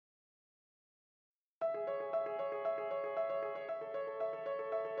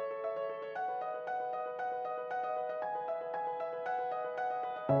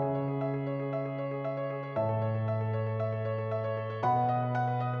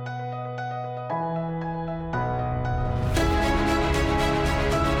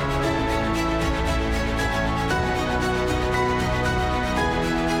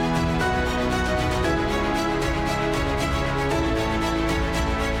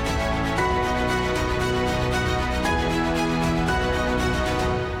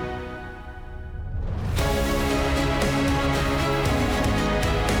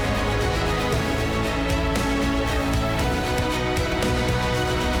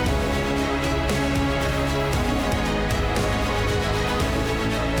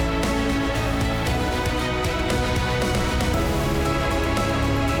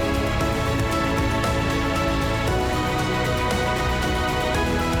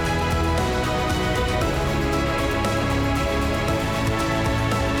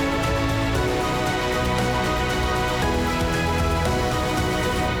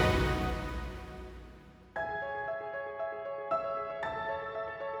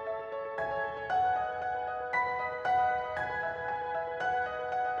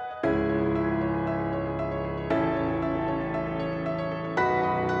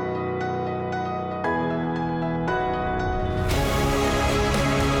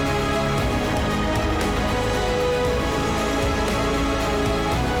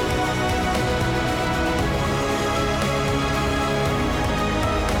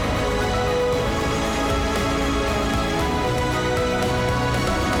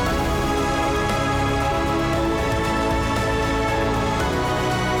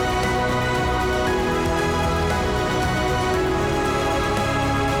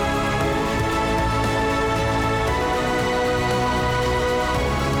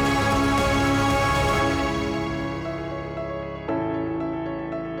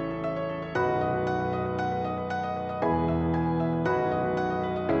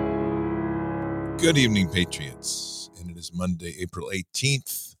Good evening, Patriots. And it is Monday, April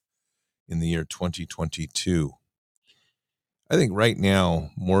 18th in the year 2022. I think right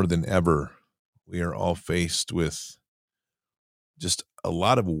now, more than ever, we are all faced with just a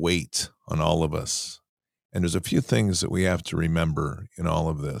lot of weight on all of us. And there's a few things that we have to remember in all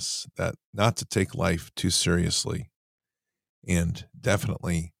of this, that not to take life too seriously and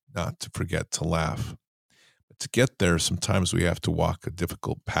definitely not to forget to laugh. But to get there, sometimes we have to walk a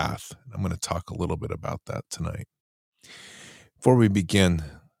difficult path. And I'm going to talk a little bit about that tonight. Before we begin,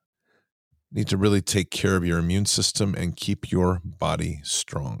 need to really take care of your immune system and keep your body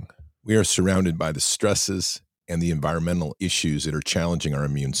strong. We are surrounded by the stresses and the environmental issues that are challenging our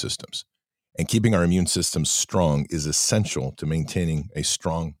immune systems. And keeping our immune systems strong is essential to maintaining a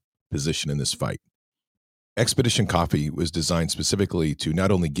strong position in this fight. Expedition Coffee was designed specifically to not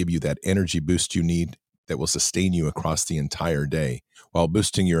only give you that energy boost you need that will sustain you across the entire day, while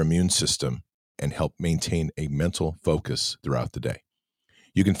boosting your immune system and help maintain a mental focus throughout the day.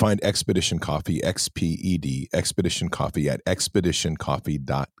 You can find Expedition Coffee, XPED, Expedition Coffee at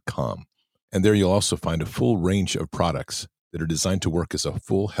expeditioncoffee.com. And there you'll also find a full range of products that are designed to work as a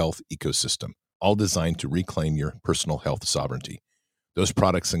full health ecosystem, all designed to reclaim your personal health sovereignty. Those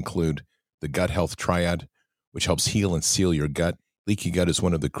products include the Gut Health Triad, which helps heal and seal your gut. Leaky gut is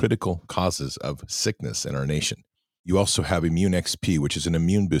one of the critical causes of sickness in our nation. You also have Immune XP, which is an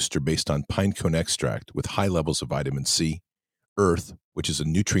immune booster based on pinecone extract with high levels of vitamin C. Earth, which is a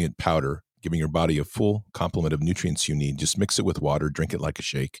nutrient powder, giving your body a full complement of nutrients you need. Just mix it with water, drink it like a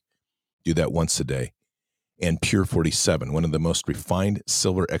shake. Do that once a day. And Pure 47, one of the most refined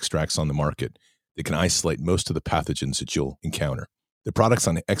silver extracts on the market that can isolate most of the pathogens that you'll encounter. The products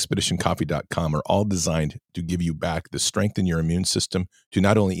on expeditioncoffee.com are all designed to give you back the strength in your immune system to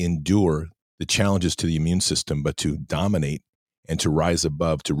not only endure the challenges to the immune system, but to dominate and to rise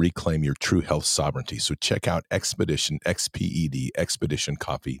above to reclaim your true health sovereignty. So check out Expedition, XPED,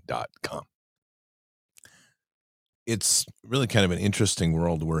 expeditioncoffee.com. It's really kind of an interesting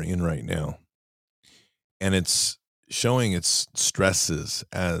world we're in right now. And it's showing its stresses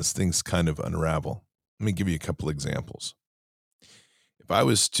as things kind of unravel. Let me give you a couple examples. If I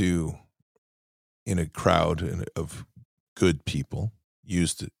was to, in a crowd of good people,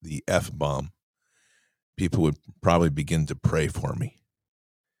 use the F-bomb, people would probably begin to pray for me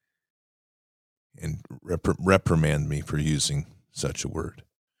and reprimand me for using such a word.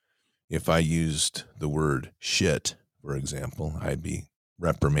 If I used the word shit, for example, I'd be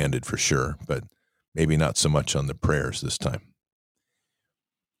reprimanded for sure, but maybe not so much on the prayers this time.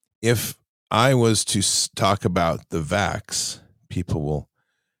 If I was to talk about the vax, people will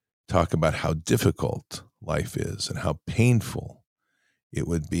talk about how difficult life is and how painful it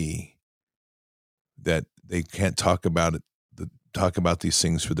would be that they can't talk about these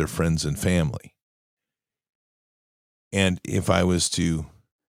things with their friends and family. And if I was to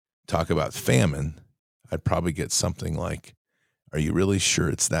talk about famine, I'd probably get something like, "Are you really sure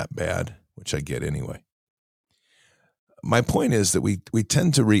it's that bad?" Which I get anyway. My point is that we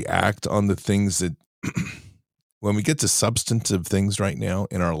tend to react on the things that, when we get to substantive things right now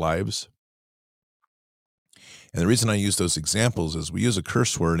in our lives, and the reason I use those examples is we use a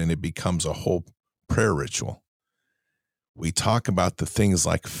curse word and it becomes a whole prayer ritual. We talk about the things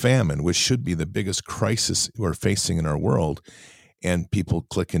like famine, which should be the biggest crisis we're facing in our world, and people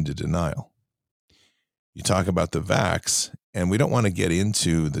click into denial. You talk about the vax, and we don't want to get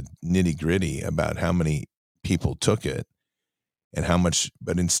into the nitty-gritty about how many people took it and how much,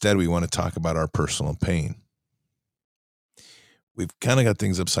 but instead we want to talk about our personal pain. We've kind of got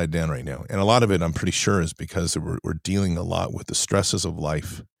things upside down right now, and a lot of it, I'm pretty sure, is because we're dealing a lot with the stresses of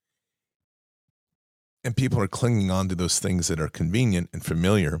life. And people are clinging on to those things that are convenient and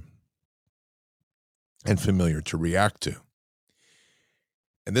familiar to react to.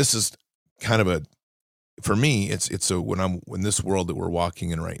 And this is kind of for me, when this world that we're walking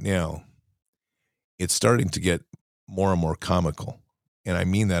in right now, it's starting to get more and more comical. And I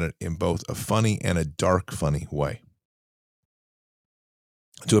mean that in both a funny and a dark, funny way.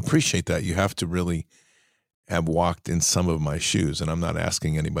 To appreciate that, you have to really have walked in some of my shoes, and I'm not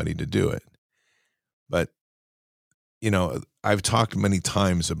asking anybody to do it. But, I've talked many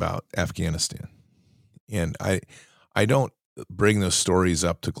times about Afghanistan, and I don't bring those stories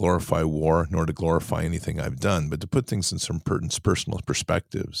up to glorify war nor to glorify anything I've done, but to put things in some personal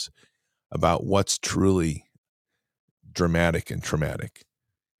perspectives about what's truly dramatic and traumatic.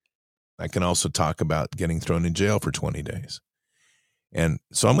 I can also talk about getting thrown in jail for 20 days. And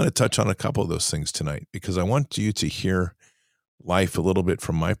so I'm going to touch on a couple of those things tonight because I want you to hear life a little bit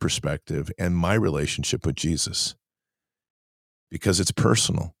from my perspective and my relationship with Jesus, because it's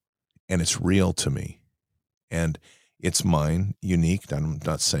personal and it's real to me, and it's mine, unique. I'm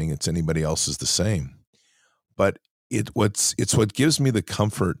not saying it's anybody else's the same, but it's what gives me the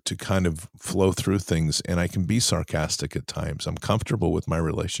comfort to kind of flow through things, and I can be sarcastic at times. I'm comfortable with my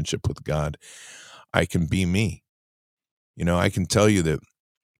relationship with God. I can be me. I can tell you that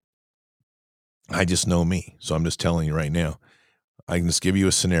I just know me. So I'm just telling you right now. I can just give you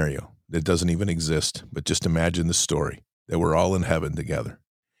a scenario that doesn't even exist, but just imagine the story that we're all in heaven together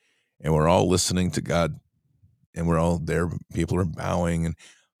and we're all listening to God and we're all there. People are bowing and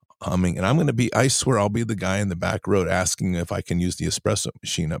humming. And I swear I'll be the guy in the back row asking if I can use the espresso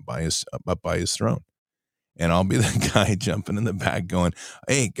machine up by his throne. And I'll be the guy jumping in the back going,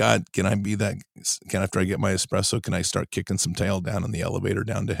 hey, God, can I be that? After I get my espresso, can I start kicking some tail down in the elevator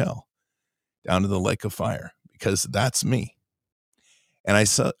down to hell, down to the lake of fire? Because that's me. And I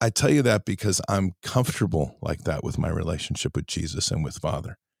tell you that because I'm comfortable like that with my relationship with Jesus and with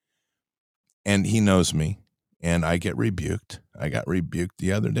Father. And he knows me, and I get rebuked. I got rebuked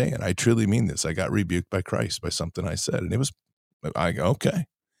the other day, and I truly mean this. I got rebuked by Christ by something I said, and I go, okay.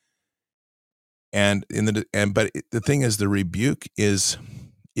 But the thing is, the rebuke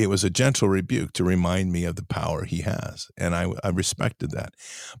it was a gentle rebuke to remind me of the power he has. And I respected that,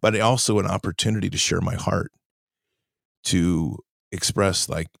 but also an opportunity to share my heart, to express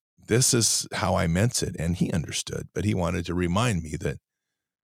like, this is how I meant it. And he understood, but he wanted to remind me that,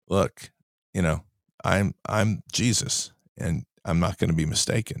 look, I'm Jesus and I'm not going to be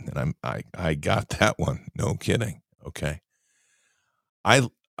mistaken. And I got that one. No kidding. Okay. I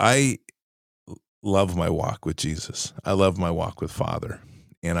love my walk with Jesus. I love my walk with Father.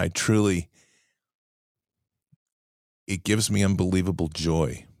 And it gives me unbelievable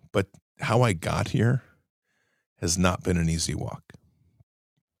joy, but how I got here has not been an easy walk.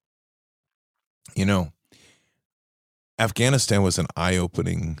 Afghanistan was an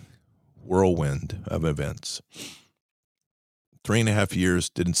eye-opening whirlwind of events. 3.5 years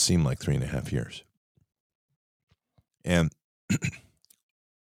didn't seem like 3.5 years. And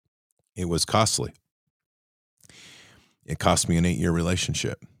it was costly. It cost me an 8-year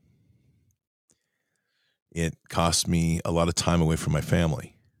relationship. It cost me a lot of time away from my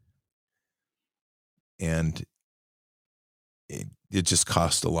family. And it just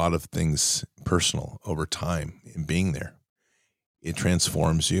cost a lot of things personal over time in being there. It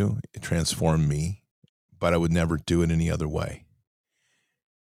transforms you. It transformed me, but I would never do it any other way.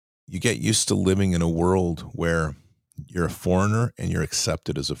 You get used to living in a world where you're a foreigner and you're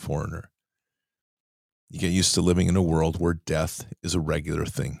accepted as a foreigner. You get used to living in a world where death is a regular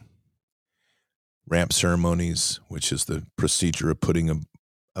thing. Ramp ceremonies, which is the procedure of putting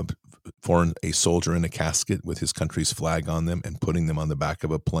a soldier in a casket with his country's flag on them and putting them on the back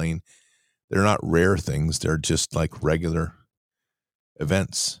of a plane. They're not rare things. They're just like regular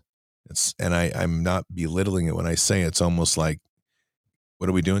events. I'm not belittling it when I say it's almost like, what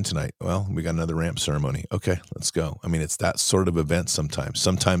are we doing tonight? Well, we got another ramp ceremony. Okay, let's go. I mean, it's that sort of event sometimes.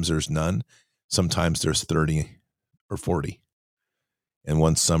 Sometimes there's none. Sometimes there's 30 or 40. And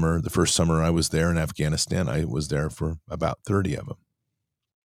one summer, the first summer I was there in Afghanistan, I was there for about 30 of them.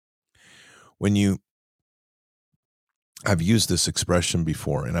 I've used this expression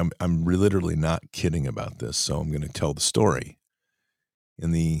before, and I'm literally not kidding about this, so I'm going to tell the story.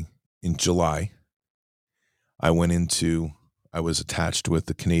 In July, I was attached with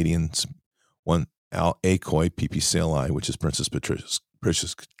the Canadians, one ACOI, PPCLI, which is Princess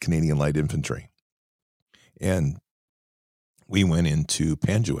Patricia's Canadian Light Infantry. And we went into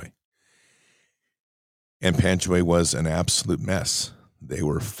Panjwai. And Panjwai was an absolute mess. They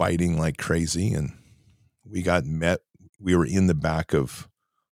were fighting like crazy, and we got met. We were in the back of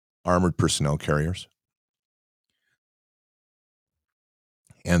armored personnel carriers.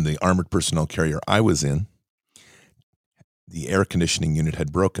 And the armored personnel carrier I was in, the air conditioning unit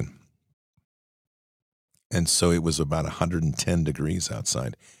had broken. And so it was about 110 degrees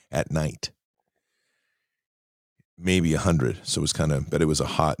outside at night. Maybe 100. So it was but it was a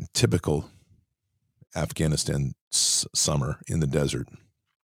hot, typical Afghanistan summer in the desert.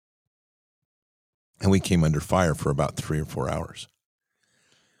 And we came under fire for about 3 or 4 hours.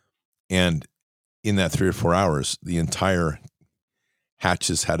 And in that 3 or 4 hours, the entire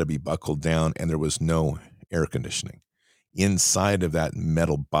hatches had to be buckled down and there was no air conditioning. Inside of that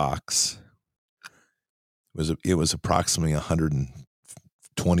metal box it was approximately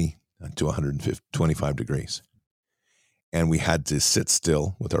 120 to 125 degrees. And we had to sit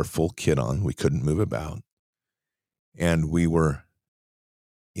still with our full kit on. We couldn't move about. And we were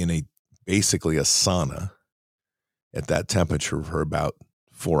in basically a sauna at that temperature for about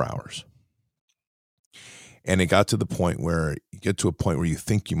 4 hours. And it got to the point where you get to a point where you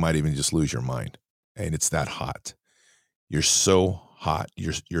think you might even just lose your mind. And it's that hot. You're so hot.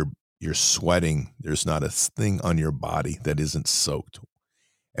 You're sweating. There's not a thing on your body that isn't soaked.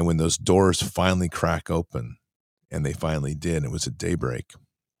 And when those doors finally crack open, and they finally did, it was at daybreak.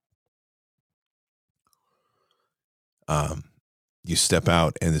 You step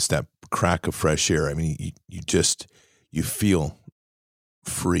out, and it's that crack of fresh air. I mean, you feel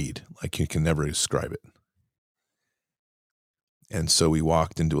freed, like you can never describe it. And so we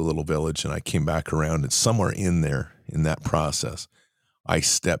walked into a little village, and I came back around, and somewhere in there, in that process, I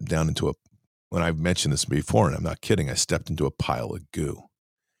stepped down into when I've mentioned this before, and I'm not kidding, I stepped into a pile of goo.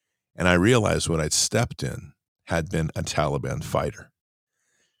 And I realized what I'd stepped in had been a Taliban fighter.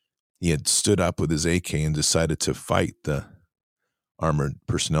 He had stood up with his AK and decided to fight the armored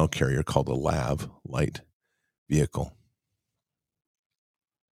personnel carrier called a LAV, light vehicle.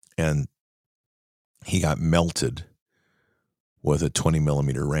 And he got melted with a 20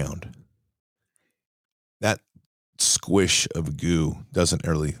 millimeter round. That squish of goo doesn't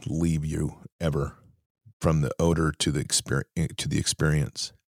really leave you ever, from the odor to the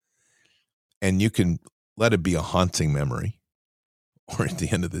experience. And you can let it be a haunting memory, or at the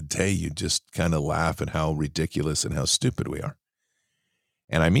end of the day, you just kind of laugh at how ridiculous and how stupid we are.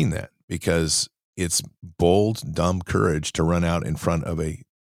 And I mean that because it's bold, dumb courage to run out in front of a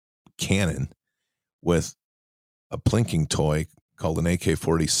cannon with a plinking toy called an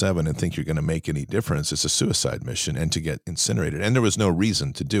AK-47 and think you're going to make any difference. It's a suicide mission, and to get incinerated. And there was no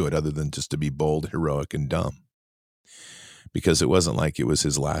reason to do it other than just to be bold, heroic, and dumb, because it wasn't like it was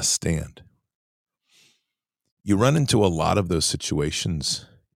his last stand. You run into a lot of those situations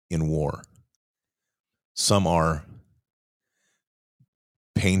in war. Some are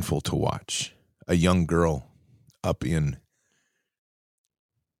painful to watch. A young girl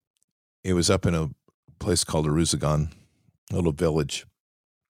it was up in a place called Aruzagan, a little village,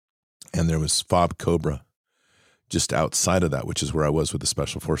 and there was Fob Cobra just outside of that, which is where I was with the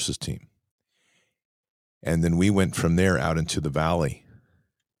Special Forces team. And then we went from there out into the valley,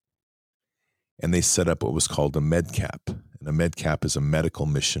 and they set up what was called a MedCap. And a MedCap is a medical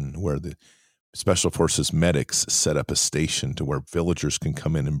mission where the Special Forces medics set up a station to where villagers can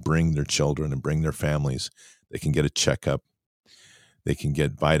come in and bring their children and bring their families. They can get a checkup. They can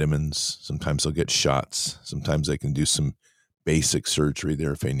get vitamins. Sometimes they'll get shots. Sometimes they can do some basic surgery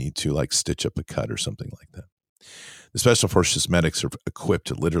there if they need to, like stitch up a cut or something like that. The Special Forces medics are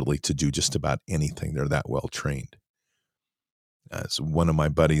equipped literally to do just about anything. They're that well trained. As one of my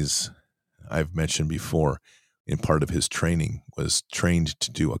buddies I've mentioned before, in part of his training, was trained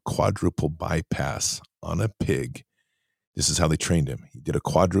to do a quadruple bypass on a pig. This is how they trained him. He did a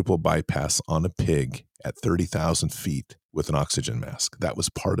quadruple bypass on a pig at 30,000 feet with an oxygen mask. That was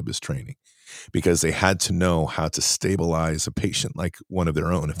part of his training, because they had to know how to stabilize a patient like one of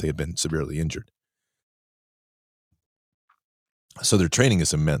their own if they had been severely injured. So their training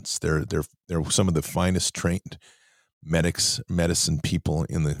is immense. They're some of the finest trained medicine people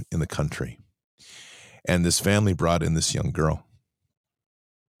in the country. And this family brought in this young girl,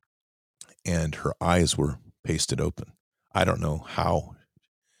 and her eyes were pasted open. I don't know how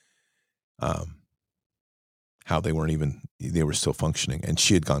they were still functioning. And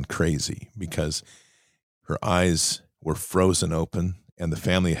she had gone crazy because her eyes were frozen open, and the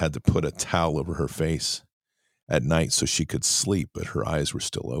family had to put a towel over her face at night so she could sleep, but her eyes were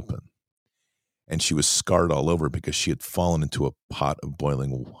still open. And she was scarred all over because she had fallen into a pot of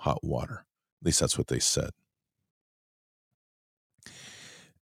boiling hot water. At least that's what they said.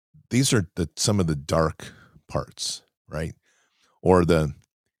 These are some of the dark parts, right? Or the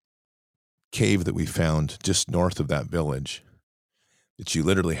cave that we found just north of that village, that you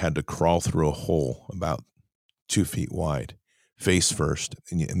literally had to crawl through a hole about 2 feet wide, face first,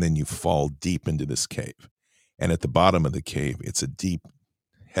 and then you fall deep into this cave. And at the bottom of the cave, it's a deep,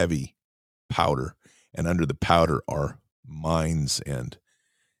 heavy powder. And under the powder are mines and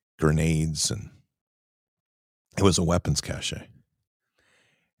grenades, and it was a weapons cache.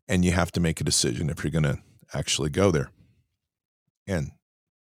 And you have to make a decision if you're going to actually go there. And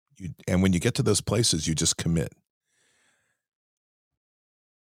when you get to those places, you just commit.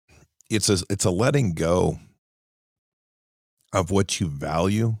 It's a letting go of what you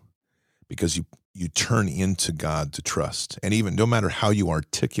value, because you turn into God to trust. And even no matter how you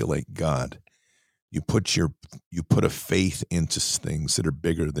articulate God, you put a faith into things that are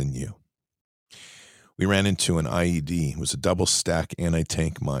bigger than you. We ran into an IED. It was a double stack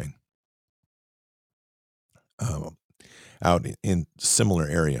anti-tank mine out in similar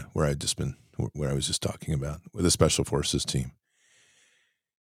area where I was just talking about, with a Special Forces team.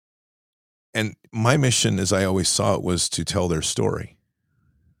 And my mission, as I always saw it, was to tell their story.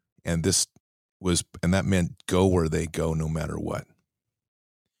 And that meant go where they go no matter what.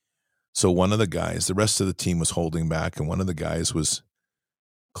 So one of the guys, the rest of the team was holding back, and one of the guys was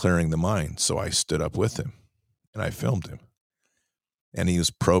clearing the mine. So I stood up with him and I filmed him. And he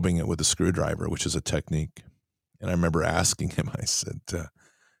was probing it with a screwdriver, which is a technique. And I remember asking him, I said,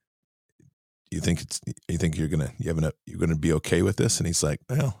 you think you're gonna be okay with this? And he's like,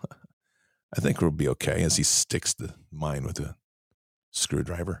 well, I think we'll be okay, as he sticks the mine with a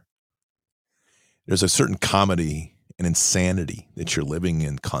screwdriver. There's a certain comedy and insanity that you're living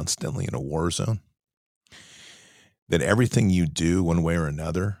in constantly in a war zone, that everything you do one way or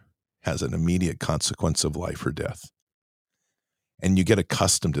another has an immediate consequence of life or death. And you get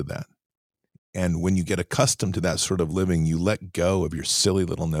accustomed to that. And when you get accustomed to that sort of living, you let go of your silly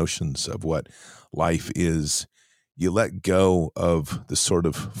little notions of what life is. You let go of the sort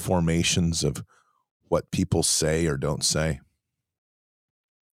of formations of what people say or don't say.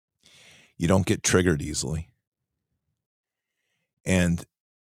 You don't get triggered easily. And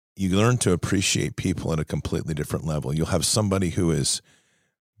you learn to appreciate people at a completely different level. You might have somebody who's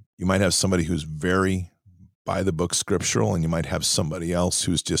very by the book scriptural, and you might have somebody else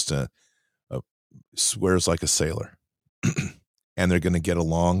who's just swears like a sailor. And they're going to get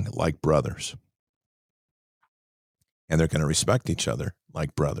along like brothers. And they're going to respect each other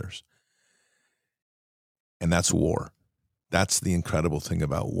like brothers. And that's war. That's the incredible thing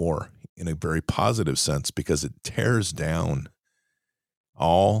about war in a very positive sense, because it tears down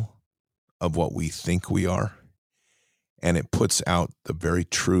all of what we think we are, and it puts out the very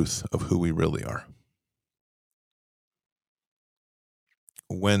truth of who we really are.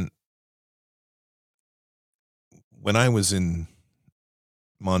 When I was in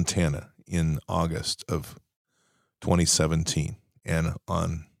Montana in August of 2017, and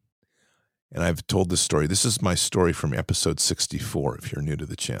I've told this story. This is my story from episode 64, if you're new to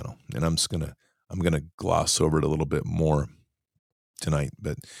the channel. And I'm going to gloss over it a little bit more tonight,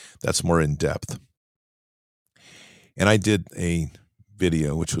 but that's more in depth. And I did a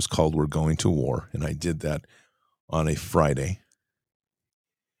video which was called We're Going to War, and I did that on a Friday.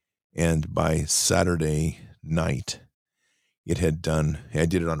 And by Saturday night, I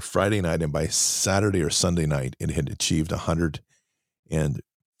did it on Friday night, and by Saturday or Sunday night, it had achieved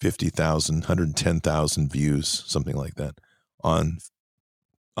 150,000, 110,000 views, something like that, on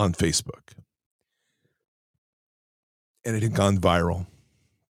Facebook. And it had gone viral.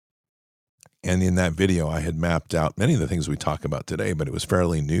 And in that video, I had mapped out many of the things we talk about today, but it was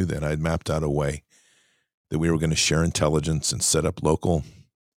fairly new then. I had mapped out a way that we were going to share intelligence and set up local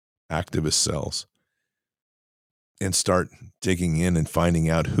activist cells and start digging in and finding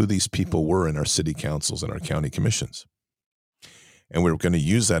out who these people were in our city councils and our county commissions. And we were going to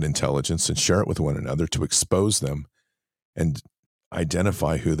use that intelligence and share it with one another to expose them and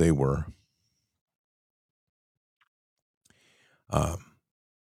identify who they were,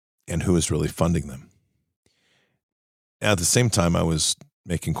 and who was really funding them. Now, at the same time, I was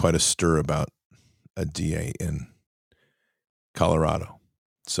making quite a stir about a DA in Colorado.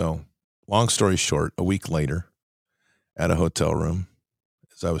 So, long story short, a week later, at a hotel room,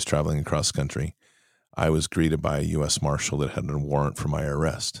 as I was traveling across country, I was greeted by a U.S. Marshal that had a warrant for my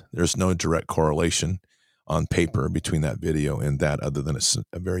arrest. There's no direct correlation on paper between that video and that, other than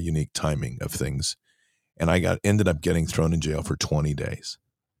a very unique timing of things. And I ended up getting thrown in jail for 20 days.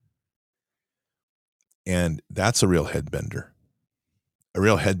 And that's a real headbender. A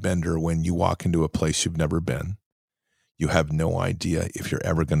real headbender when you walk into a place you've never been. You have no idea if you're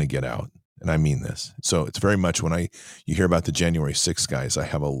ever going to get out. And I mean this. So it's very much when you hear about the January 6th guys, I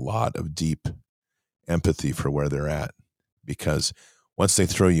have a lot of deep empathy for where they're at, because once they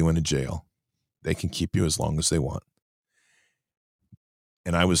throw you into jail, they can keep you as long as they want.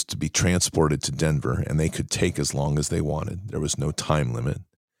 And I was to be transported to Denver, and they could take as long as they wanted. There was no time limit.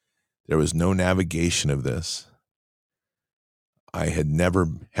 There was no navigation of this. I had never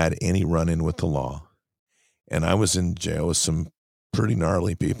had any run-in with the law, and I was in jail with some pretty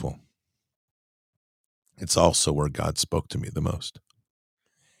gnarly people. It's also where God spoke to me the most.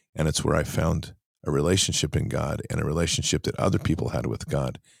 And it's where I found a relationship in God, and a relationship that other people had with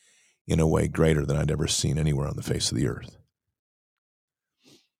God in a way greater than I'd ever seen anywhere on the face of the earth.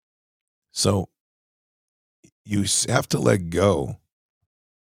 So you have to let go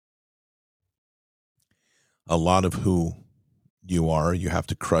a lot of who you are. You have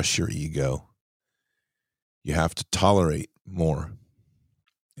to crush your ego. You have to tolerate more.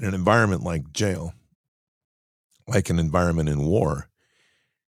 In an environment like jail, like an environment in war,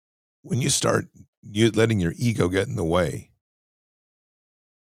 when you start letting your ego get in the way,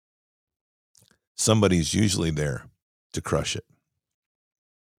 somebody's usually there to crush it.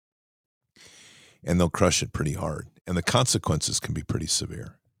 And they'll crush it pretty hard. And the consequences can be pretty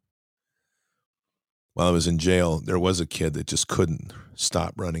severe. While I was in jail, there was a kid that just couldn't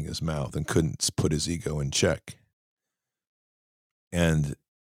stop running his mouth and couldn't put his ego in check. And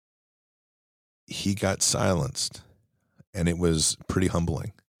he got silenced. And it was pretty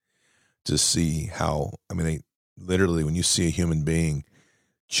humbling to see how, literally, when you see a human being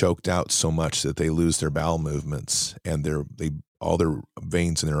choked out so much that they lose their bowel movements and all their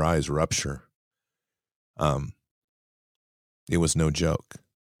veins in their eyes rupture, it was no joke.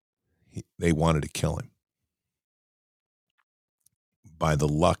 They wanted to kill him. By the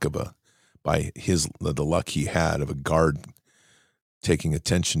luck the luck he had of a guard taking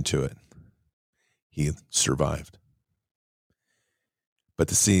attention to it, he survived. But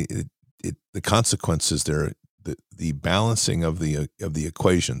to see the consequences there, the balancing of the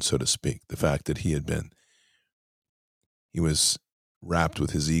equation, so to speak, the fact that he was wrapped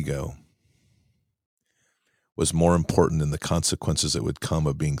with his ego, was more important than the consequences that would come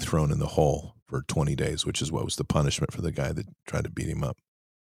of being thrown in the hole for 20 days, which is what was the punishment for the guy that tried to beat him up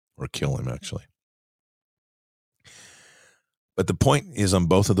or kill him, actually. But the point is, on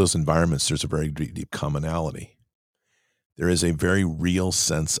both of those environments, there's a very deep commonality. There is a very real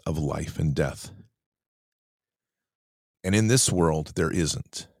sense of life and death. And in this world, there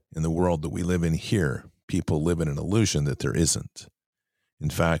isn't. In the world that we live in here, people live in an illusion that there isn't. In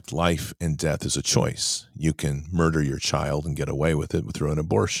fact, life and death is a choice. You can murder your child and get away with it through an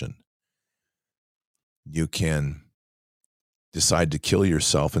abortion. You can decide to kill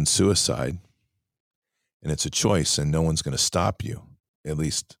yourself in suicide, and it's a choice, and no one's going to stop you, at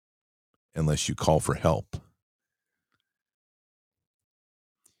least unless you call for help.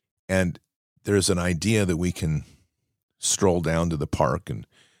 And there's an idea that we can stroll down to the park and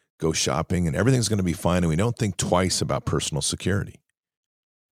go shopping, and everything's going to be fine, and we don't think twice about personal security.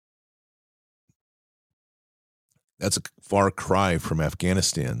 That's a far cry from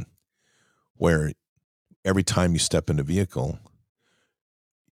Afghanistan, where every time you step in a vehicle,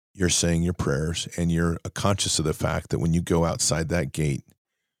 you're saying your prayers and you're conscious of the fact that when you go outside that gate,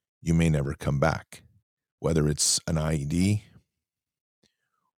 you may never come back, whether it's an IED,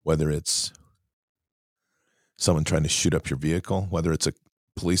 whether it's someone trying to shoot up your vehicle, whether it's a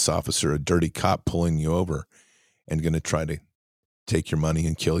police officer, a dirty cop pulling you over and going to try to take your money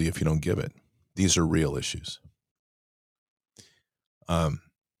and kill you if you don't give it. These are real issues.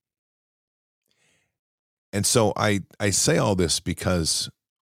 And so I say all this because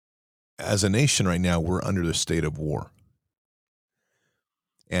as a nation right now, we're under the state of war.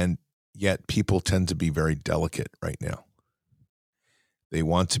 And yet people tend to be very delicate right now. They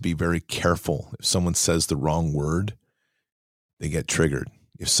want to be very careful. If someone says the wrong word, they get triggered.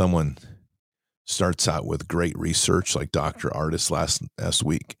 If someone starts out with great research like Dr. Artis last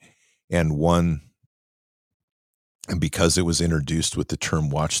week and because it was introduced with the term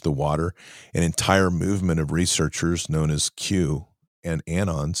watch the water, an entire movement of researchers known as Q and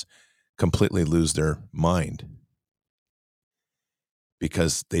Anons completely lose their mind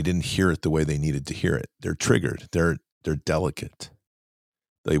because they didn't hear it the way they needed to hear it. They're triggered. They're delicate.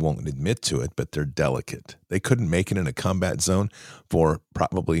 They won't admit to it, but they're delicate. They couldn't make it in a combat zone for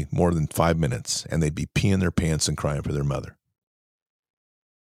probably more than 5 minutes, and they'd be peeing their pants and crying for their mother.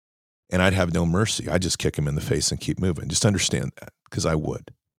 And I'd have no mercy. I'd just kick them in the face and keep moving. Just understand that, because I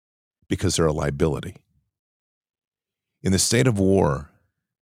would, because they're a liability. In the state of war,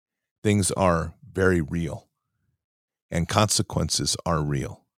 things are very real, and consequences are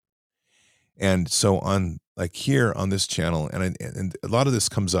real. And so here on this channel, and a lot of this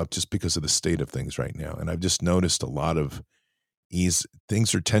comes up just because of the state of things right now. And I've just noticed a lot of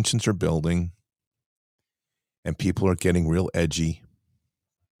tensions are building, and people are getting real edgy,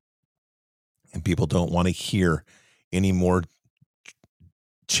 and people don't want to hear any more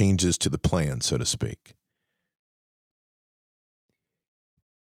changes to the plan, so to speak.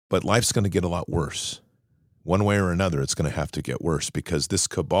 But life's going to get a lot worse. One way or another, it's going to have to get worse because this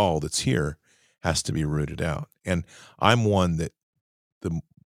cabal that's here has to be rooted out. And I'm one that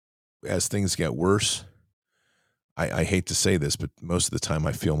as things get worse, I hate to say this, but most of the time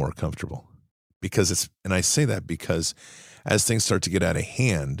I feel more comfortable and I say that because as things start to get out of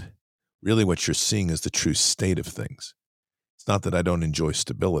hand, really what you're seeing is the true state of things. It's not that I don't enjoy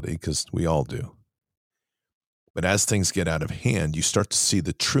stability, because we all do. But as things get out of hand, you start to see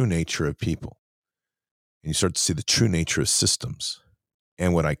the true nature of people. And you start to see the true nature of systems.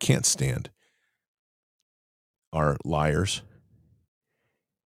 And what I can't stand are liars.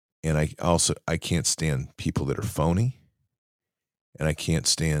 And I can't stand people that are phony. And I can't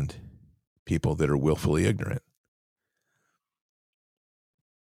stand people that are willfully ignorant.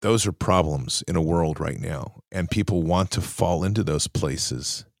 Those are problems in a world right now, and people want to fall into those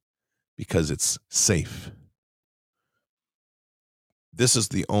places because it's safe. This is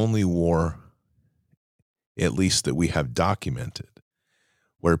the only war, at least that we have documented,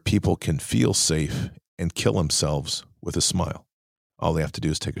 where people can feel safe and kill themselves with a smile. All they have to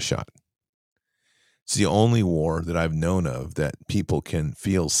do is take a shot. It's the only war that I've known of that people can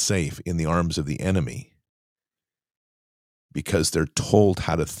feel safe in the arms of the enemy because they're told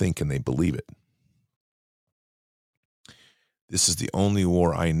how to think and they believe it. This is the only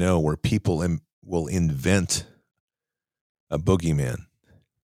war I know where people will invent a boogeyman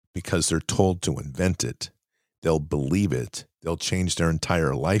because they're told to invent it. They'll believe it. They'll change their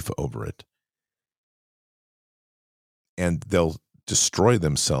entire life over it. And they'll destroy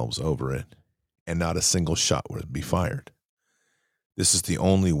themselves over it, and not a single shot would be fired. This is the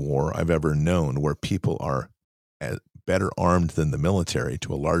only war I've ever known where people are better armed than the military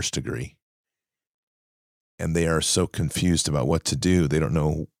to a large degree, and they are so confused about what to do. They don't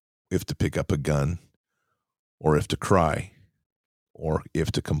know if to pick up a gun or if to cry or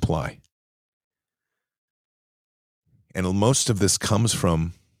if to comply. And most of this comes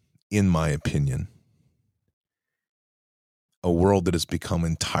from, in my opinion, a world that has become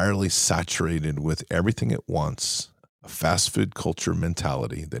entirely saturated with everything it wants, a fast food culture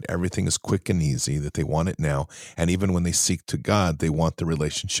mentality that everything is quick and easy, that they want it now. And even when they seek to God, they want the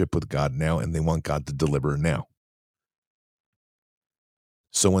relationship with God now, and they want God to deliver now.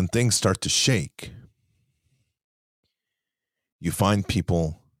 So when things start to shake, you find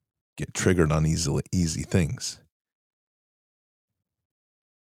people get triggered on easy things.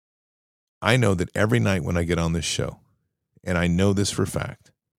 I know that every night when I get on this show, and I know this for a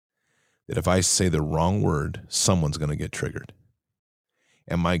fact, that if I say the wrong word, someone's going to get triggered.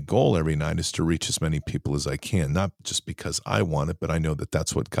 And my goal every night is to reach as many people as I can, not just because I want it, but I know that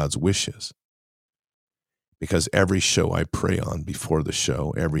that's what God's wish is. Because every show I pray on before the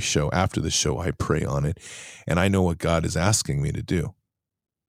show, every show after the show, I pray on it, and I know what God is asking me to do.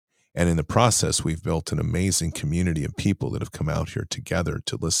 And in the process, we've built an amazing community of people that have come out here together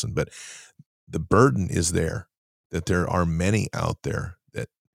to listen. But the burden is there, that there are many out there that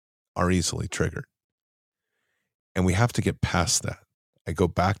are easily triggered. And we have to get past that. I go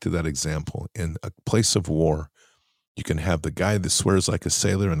back to that example. In a place of war, you can have the guy that swears like a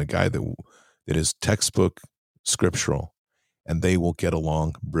sailor and a guy that is textbook scriptural, and they will get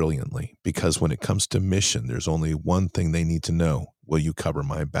along brilliantly, because when it comes to mission, there's only one thing they need to know. Will you cover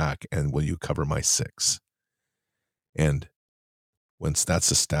my back, and will you cover my six? And once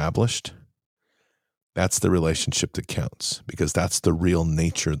that's established, that's the relationship that counts, because that's the real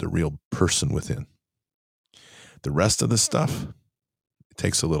nature, the real person within. The rest of the stuff, it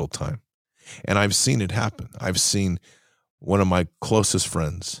takes a little time. And I've seen it happen. I've seen one of my closest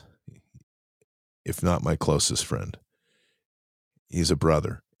friends, if not my closest friend, he's a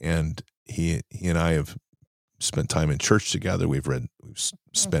brother, and he and I have spent time in church together. We've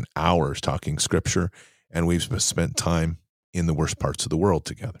spent hours talking scripture, and we've spent time in the worst parts of the world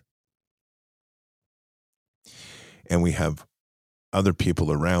together. And we have other people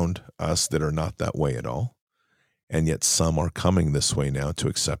around us that are not that way at all. And yet some are coming this way now to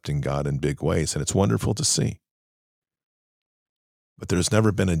accepting God in big ways. And it's wonderful to see. But there's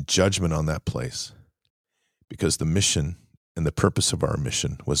never been a judgment on that place, because the mission and the purpose of our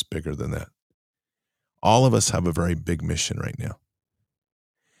mission was bigger than that. All of us have a very big mission right now.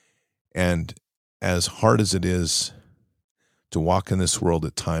 And as hard as it is to walk in this world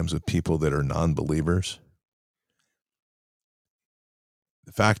at times with people that are non-believers,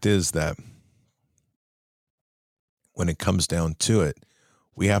 the fact is that when it comes down to it,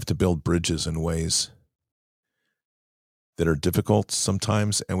 we have to build bridges in ways that are difficult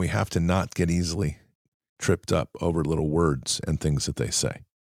sometimes, and we have to not get easily tripped up over little words and things that they say.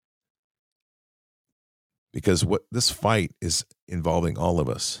 Because what this fight is involving all of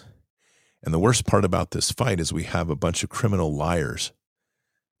us. And the worst part about this fight is we have a bunch of criminal liars.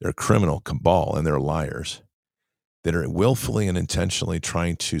 They're a criminal cabal, and they're liars that are willfully and intentionally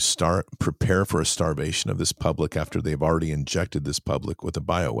trying to prepare for a starvation of this public after they've already injected this public with a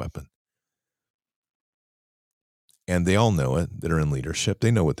bioweapon. And they all know it, that are in leadership.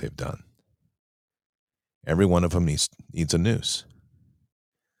 They know what they've done. Every one of them needs a noose.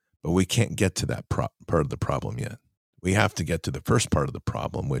 But we can't get to that part of the problem yet. We have to get to the first part of the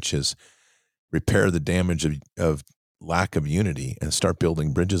problem, which is repair the damage of lack of unity and start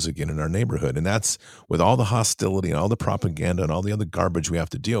building bridges again in our neighborhood. And that's, with all the hostility and all the propaganda and all the other garbage we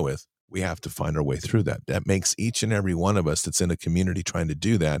have to deal with, we have to find our way through that. That makes each and every one of us that's in a community trying to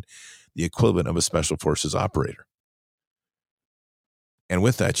do that, the equivalent of a special forces operator. And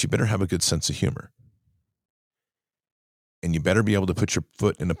with that, you better have a good sense of humor. And you better be able to put your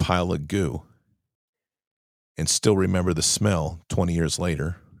foot in a pile of goo and still remember the smell 20 years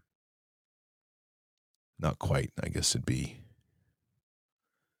later. Not quite. I guess it'd be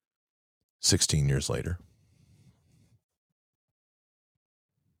 16 years later.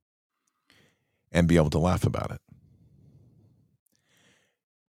 And be able to laugh about it.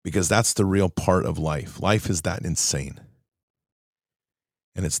 Because that's the real part of life. Life is that insane.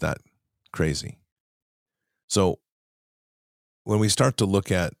 And it's that crazy. So when we start to look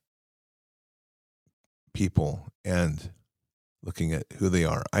at people and looking at who they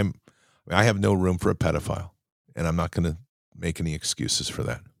are, I have no room for a pedophile, and I'm not going to make any excuses for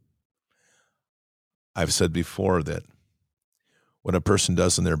that. I've said before that what a person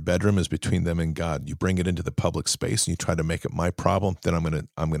does in their bedroom is between them and God. You bring it into the public space and you try to make it my problem, then I'm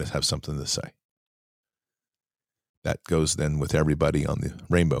going to have something to say. That goes then with everybody on the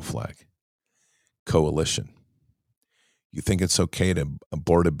rainbow flag coalition. You think it's okay to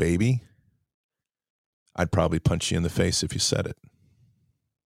abort a baby? I'd probably punch you in the face if you said it.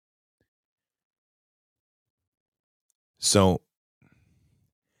 So,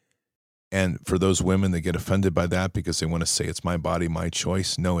 and for those women that get offended by that because they want to say it's my body, my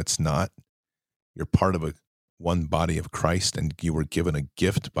choice, no, it's not. You're part of one body of Christ, and you were given a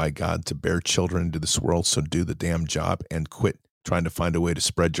gift by God to bear children into this world, so do the damn job and quit trying to find a way to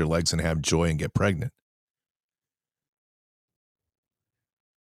spread your legs and have joy and get pregnant.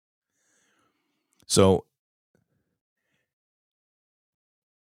 So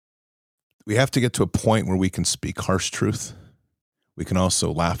we have to get to a point where we can speak harsh truth. We can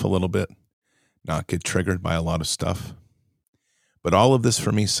also laugh a little bit, not get triggered by a lot of stuff. But all of this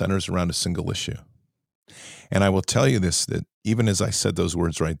for me centers around a single issue. And I will tell you this, that even as I said those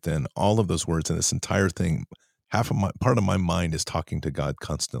words right then, all of those words and this entire thing, part of my mind is talking to God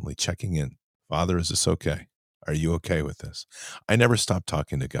constantly, checking in. Father, is this okay? Are you okay with this? I never stopped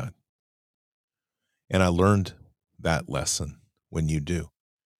talking to God. And I learned that lesson when you do.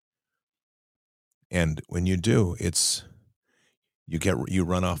 And when you do, you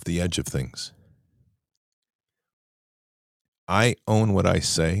run off the edge of things. I own what I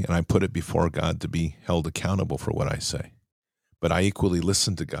say, and I put it before God to be held accountable for what I say. But I equally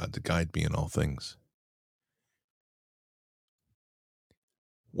listen to God to guide me in all things.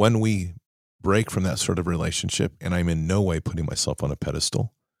 When we break from that sort of relationship, and I'm in no way putting myself on a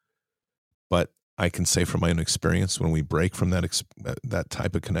pedestal, but I can say from my own experience, when we break from that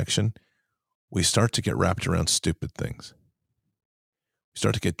type of connection, we start to get wrapped around stupid things. We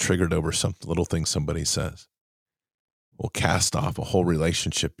start to get triggered over some little thing somebody says. We'll cast off a whole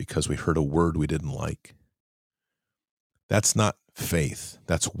relationship because we heard a word we didn't like. That's not faith.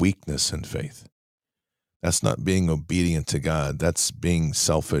 That's weakness in faith. That's not being obedient to God. That's being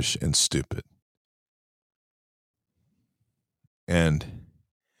selfish and stupid. And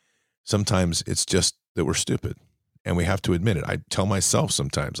sometimes it's just that we're stupid. And we have to admit it. I tell myself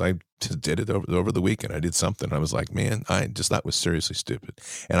sometimes, I did it over the weekend. I did something. I was like, man, that was seriously stupid.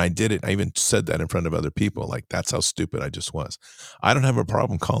 And I did it. I even said that in front of other people. Like, that's how stupid I just was. I don't have a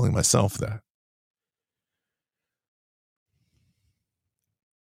problem calling myself that.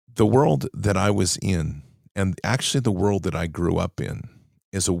 The world that I was in, and actually the world that I grew up in,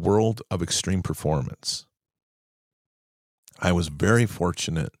 is a world of extreme performance. I was very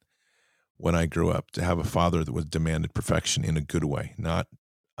fortunate when I grew up to have a father that was demanded perfection in a good way, not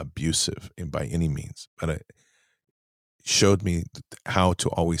abusive by any means, but it showed me how to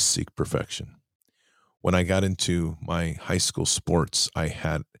always seek perfection. When I got into my high school sports, I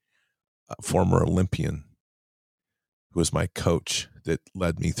had a former Olympian who was my coach that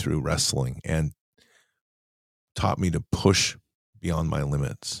led me through wrestling and taught me to push beyond my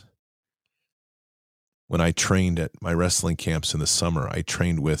limits. When I trained at my wrestling camps in the summer, I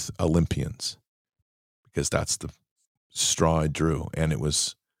trained with Olympians because that's the straw I drew, and it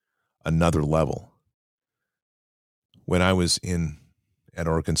was another level. When I was at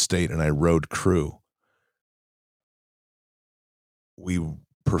Oregon State and I rode crew, we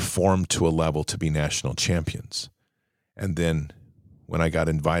performed to a level to be national champions. And then when I got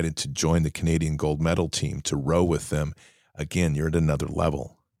invited to join the Canadian gold medal team to row with them, again, you're at another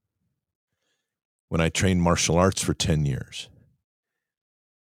level. When I trained martial arts for 10 years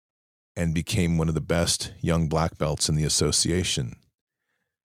and became one of the best young black belts in the association,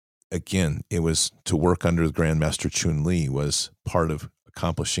 again, it was to work under the Grandmaster Chun Li was part of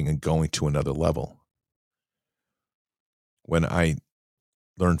accomplishing and going to another level. When I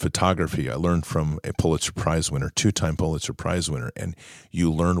learned photography. I learned from a Pulitzer Prize winner, 2-time Pulitzer Prize winner, and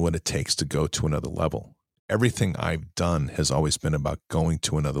you learn what it takes to go to another level. Everything I've done has always been about going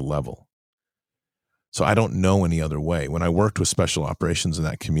to another level. So I don't know any other way. When I worked with special operations in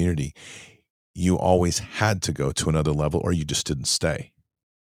that community, you always had to go to another level or you just didn't stay.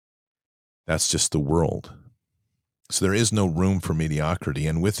 That's just the world. So there is no room for mediocrity.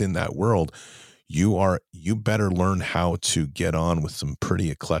 And within that world, you better learn how to get on with some pretty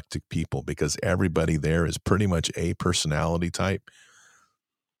eclectic people, because everybody there is pretty much a personality type,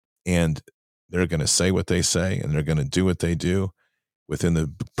 and they're going to say what they say and they're going to do what they do within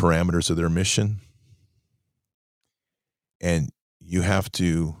the parameters of their mission. And you have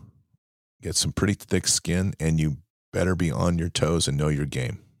to get some pretty thick skin, and you better be on your toes and know your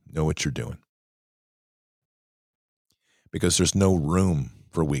game, know what you're doing, because there's no room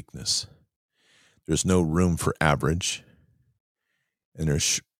for weakness. There's no room for average, and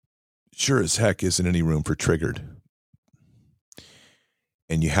there's sure as heck isn't any room for triggered.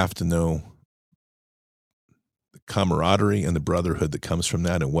 And you have to know the camaraderie and the brotherhood that comes from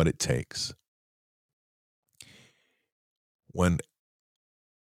that and what it takes. When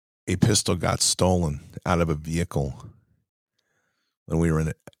a pistol got stolen out of a vehicle when we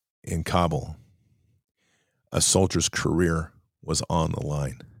were in Kabul, a soldier's career was on the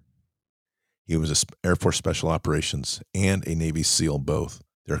line. He was an Air Force Special Operations and a Navy SEAL both.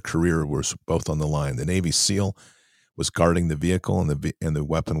 Their career was both on the line. The Navy SEAL was guarding the vehicle, and the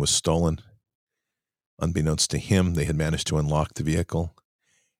weapon was stolen. Unbeknownst to him, they had managed to unlock the vehicle,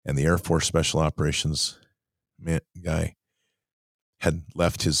 and the Air Force Special Operations guy had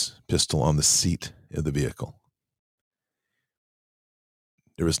left his pistol on the seat of the vehicle.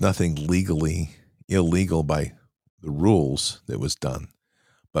 There was nothing legally illegal by the rules that was done,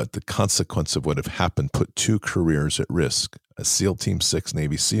 but the consequence of what had happened put 2 careers at risk: a SEAL Team 6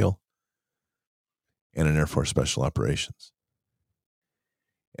 Navy SEAL and an Air Force Special Operations.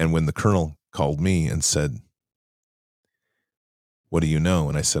 And when the colonel called me and said, "What do you know?"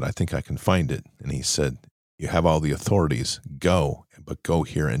 And I said, "I think I can find it." And he said, "You have all the authorities. Go, but go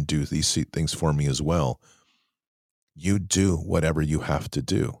here and do these things for me as well. You do whatever you have to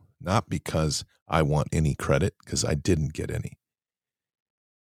do, not because I want any credit, because I didn't get any.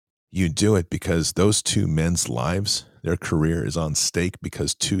 You do it because those 2 men's lives, their career is on stake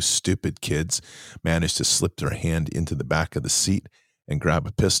because 2 stupid kids managed to slip their hand into the back of the seat and grab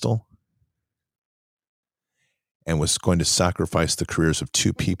a pistol, and was going to sacrifice the careers of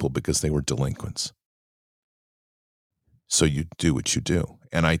 2 people because they were delinquents. So you do what you do."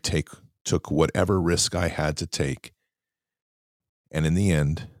 And I took whatever risk I had to take. And in the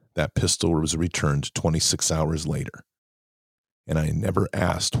end, that pistol was returned 26 hours later. And I never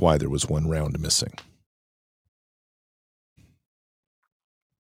asked why there was 1 round missing.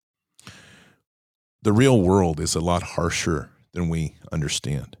 The real world is a lot harsher than we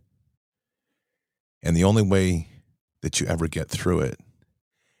understand. And the only way that you ever get through it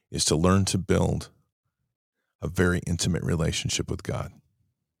is to learn to build a very intimate relationship with God.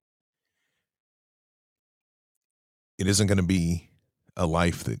 It isn't going to be a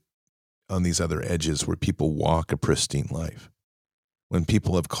life that on these other edges where people walk a pristine life. When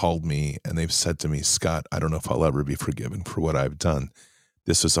people have called me and they've said to me, "Scott, I don't know if I'll ever be forgiven for what I've done,"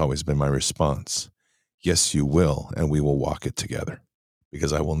 this has always been my response: "Yes, you will, and we will walk it together,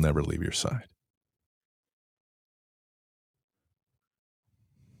 because I will never leave your side."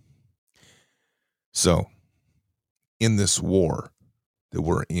 So, in this war that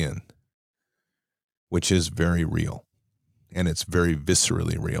we're in, which is very real, and it's very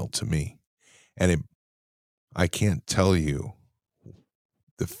viscerally real to me, and I can't tell you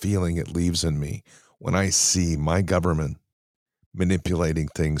the feeling it leaves in me when I see my government manipulating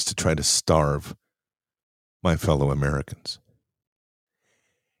things to try to starve my fellow Americans.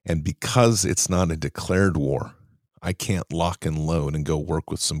 And because it's not a declared war, I can't lock and load and go work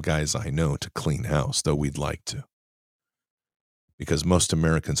with some guys I know to clean house, though we'd like to, because most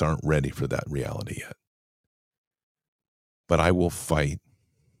Americans aren't ready for that reality yet. But I will fight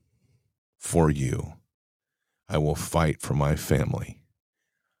for you. I will fight for my family.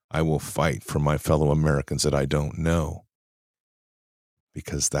 I will fight for my fellow Americans that I don't know,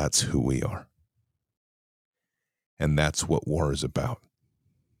 because that's who we are. And that's what war is about.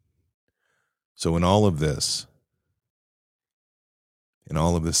 So in all of this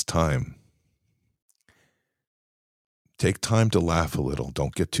time, take time to laugh a little.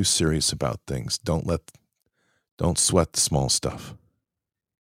 Don't get too serious about things. Don't sweat the small stuff.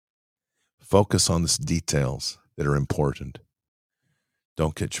 Focus on the details that are important.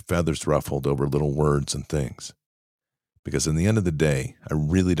 Don't get your feathers ruffled over little words and things. Because in the end of the day, I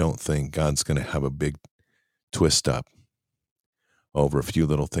really don't think God's going to have a big twist up over a few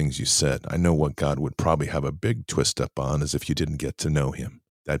little things you said. I know what God would probably have a big twist up on is if you didn't get to know him.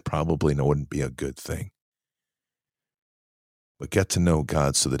 That probably wouldn't be a good thing. But get to know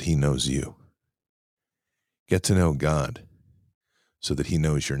God so that he knows you. Get to know God so that he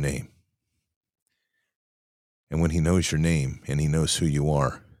knows your name. And when he knows your name and he knows who you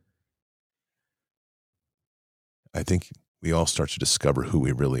are, I think we all start to discover who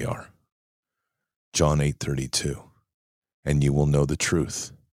we really are. John 8:32. And you will know the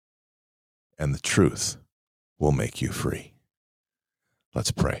truth, and the truth will make you free.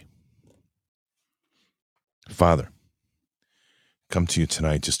 Let's pray. Father, come to you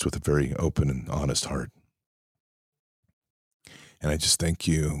tonight just with a very open and honest heart. And I just thank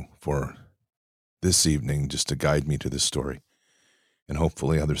you for this evening just to guide me to this story, and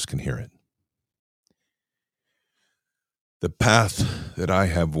hopefully others can hear it. The path that I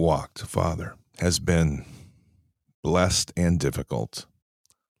have walked, Father, has been blessed and difficult,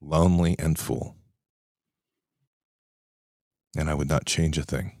 lonely and full. And I would not change a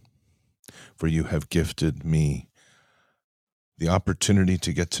thing, for you have gifted me the opportunity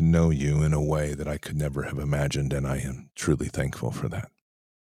to get to know you in a way that I could never have imagined, and I am truly thankful for that.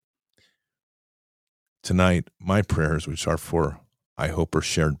 Tonight, my prayers, which are for, I hope, are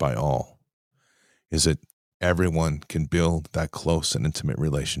shared by all, is that everyone can build that close and intimate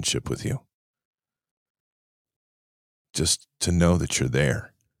relationship with you. Just to know that you're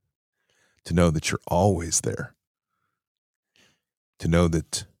there, to know that you're always there, to know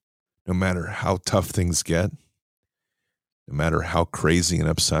that no matter how tough things get, no matter how crazy and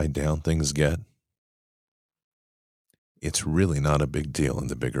upside down things get, it's really not a big deal in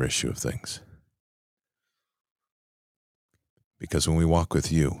the bigger issue of things. Because when we walk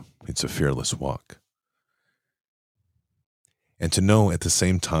with you, it's a fearless walk. And to know at the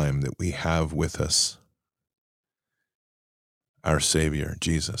same time that we have with us our Savior,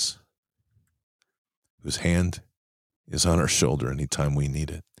 Jesus, whose hand is on our shoulder anytime we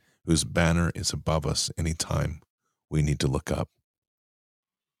need it, whose banner is above us anytime we need to look up.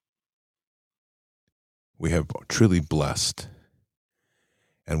 We have truly blessed.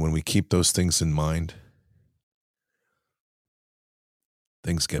 And when we keep those things in mind,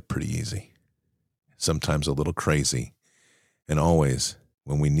 things get pretty easy, sometimes a little crazy, and always,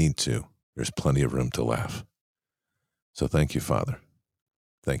 when we need to, there's plenty of room to laugh. So thank you, Father.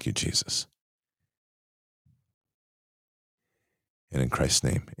 Thank you, Jesus. And in Christ's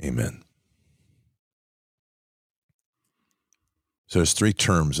name, amen. So there's 3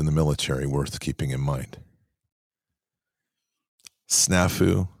 terms in the military worth keeping in mind: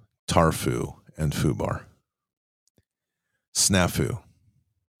 snafu, tarfu, and fubar. Snafu,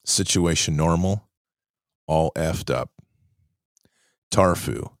 situation normal, all effed up.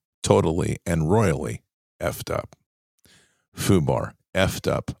 Tarfu, totally and royally effed up. Fubar,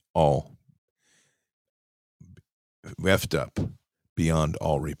 effed up, all effed up beyond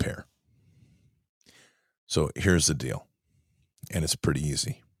all repair. So here's the deal, and it's pretty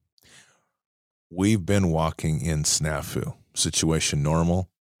easy. We've been walking in snafu, situation normal,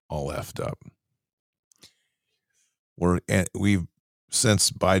 all effed up. We've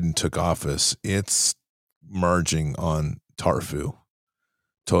since Biden took office, it's merging on tarfu,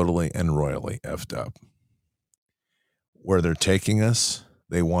 totally and royally effed up. Where they're taking us,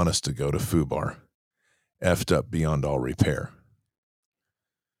 they want us to go to fubar, effed up beyond all repair.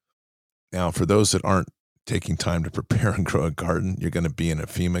 Now, for those that aren't taking time to prepare and grow a garden, you're going to be in a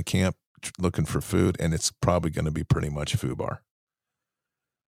FEMA camp looking for food, and it's probably going to be pretty much fubar.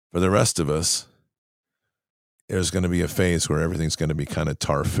 For the rest of us, there's going to be a phase where everything's going to be kind of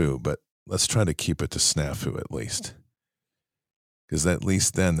tarfu, but let's try to keep it to snafu at least. Because at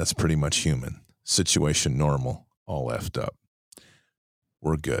least then, that's pretty much human. Situation normal, all effed up.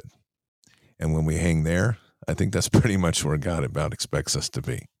 We're good. And when we hang there, I think that's pretty much where God about expects us to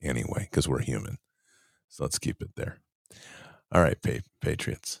be anyway, because we're human. So let's keep it there. All right,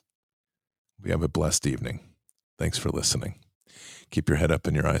 Patriots. We have a blessed evening. Thanks for listening. Keep your head up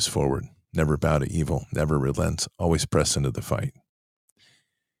and your eyes forward. Never bow to evil. Never relent. Always press into the fight.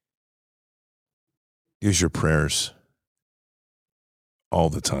 Use your prayers all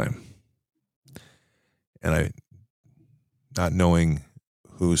the time. And not knowing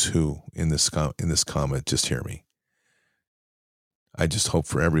who's who in this comment, just hear me. I just hope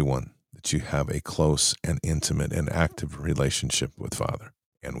for everyone that you have a close and intimate and active relationship with Father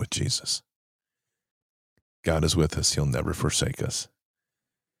and with Jesus. God is with us. He'll never forsake us.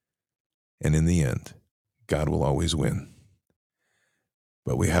 And in the end, God will always win.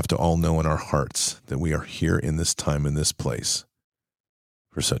 But we have to all know in our hearts that we are here in this time, in this place,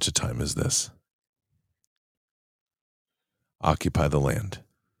 for such a time as this. Occupy the land.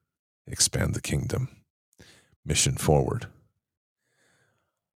 Expand the kingdom. Mission forward.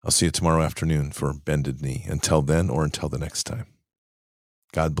 I'll see you tomorrow afternoon for Bended Knee. Until then, or until the next time.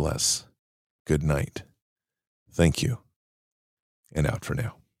 God bless. Good night. Thank you. And out for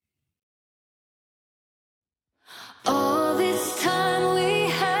now. All this time we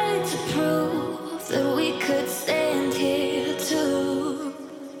had to prove that we could stand here too.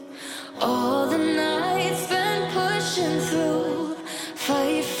 All the nights spent pushing through,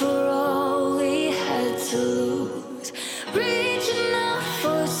 fight for all we had to lose. Reaching out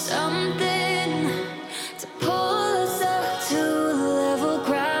for something to pull us up to level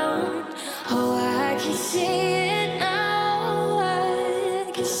ground. Oh, I can see it now,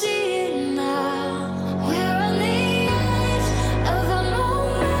 I can see it now. We're on the edge of a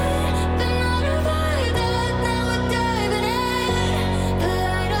moment, but not a vibe that now we're diving in. The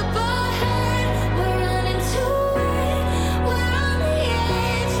light up ahead, we're running to it. We're on the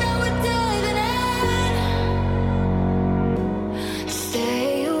edge, now we're diving in.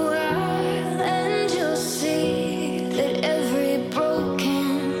 Stay a while and you'll see that every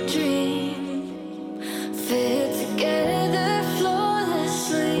broken dream fit together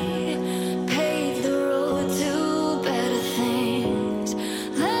flawlessly, pave the road to better things.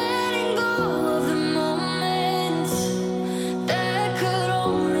 Letting go of the moments that could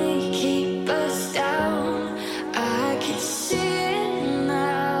only keep us down. I can see it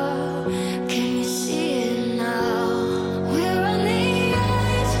now. Can you see it now? We're on the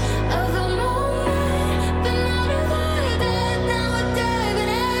edge of a moment, but not a vibe that now we're diving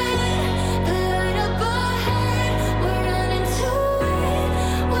in. The light up ahead, we're running to it.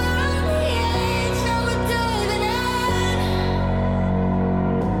 We're on the edge, now we're diving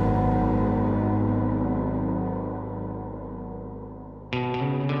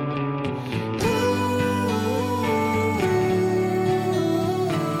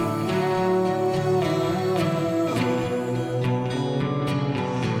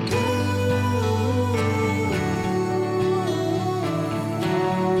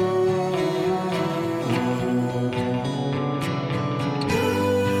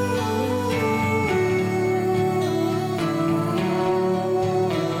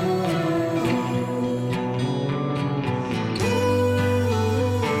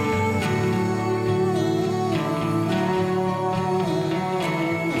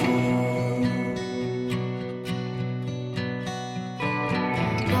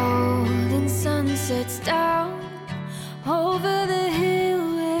golden sun sets down over the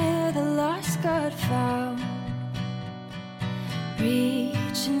hill where the lost got found.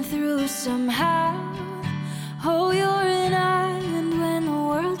 Reaching through somehow. Oh, you're an island when the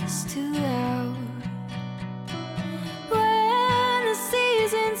world is too loud. When the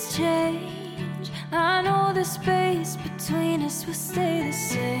seasons change, I know the space between us will stay the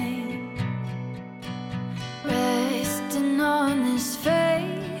same.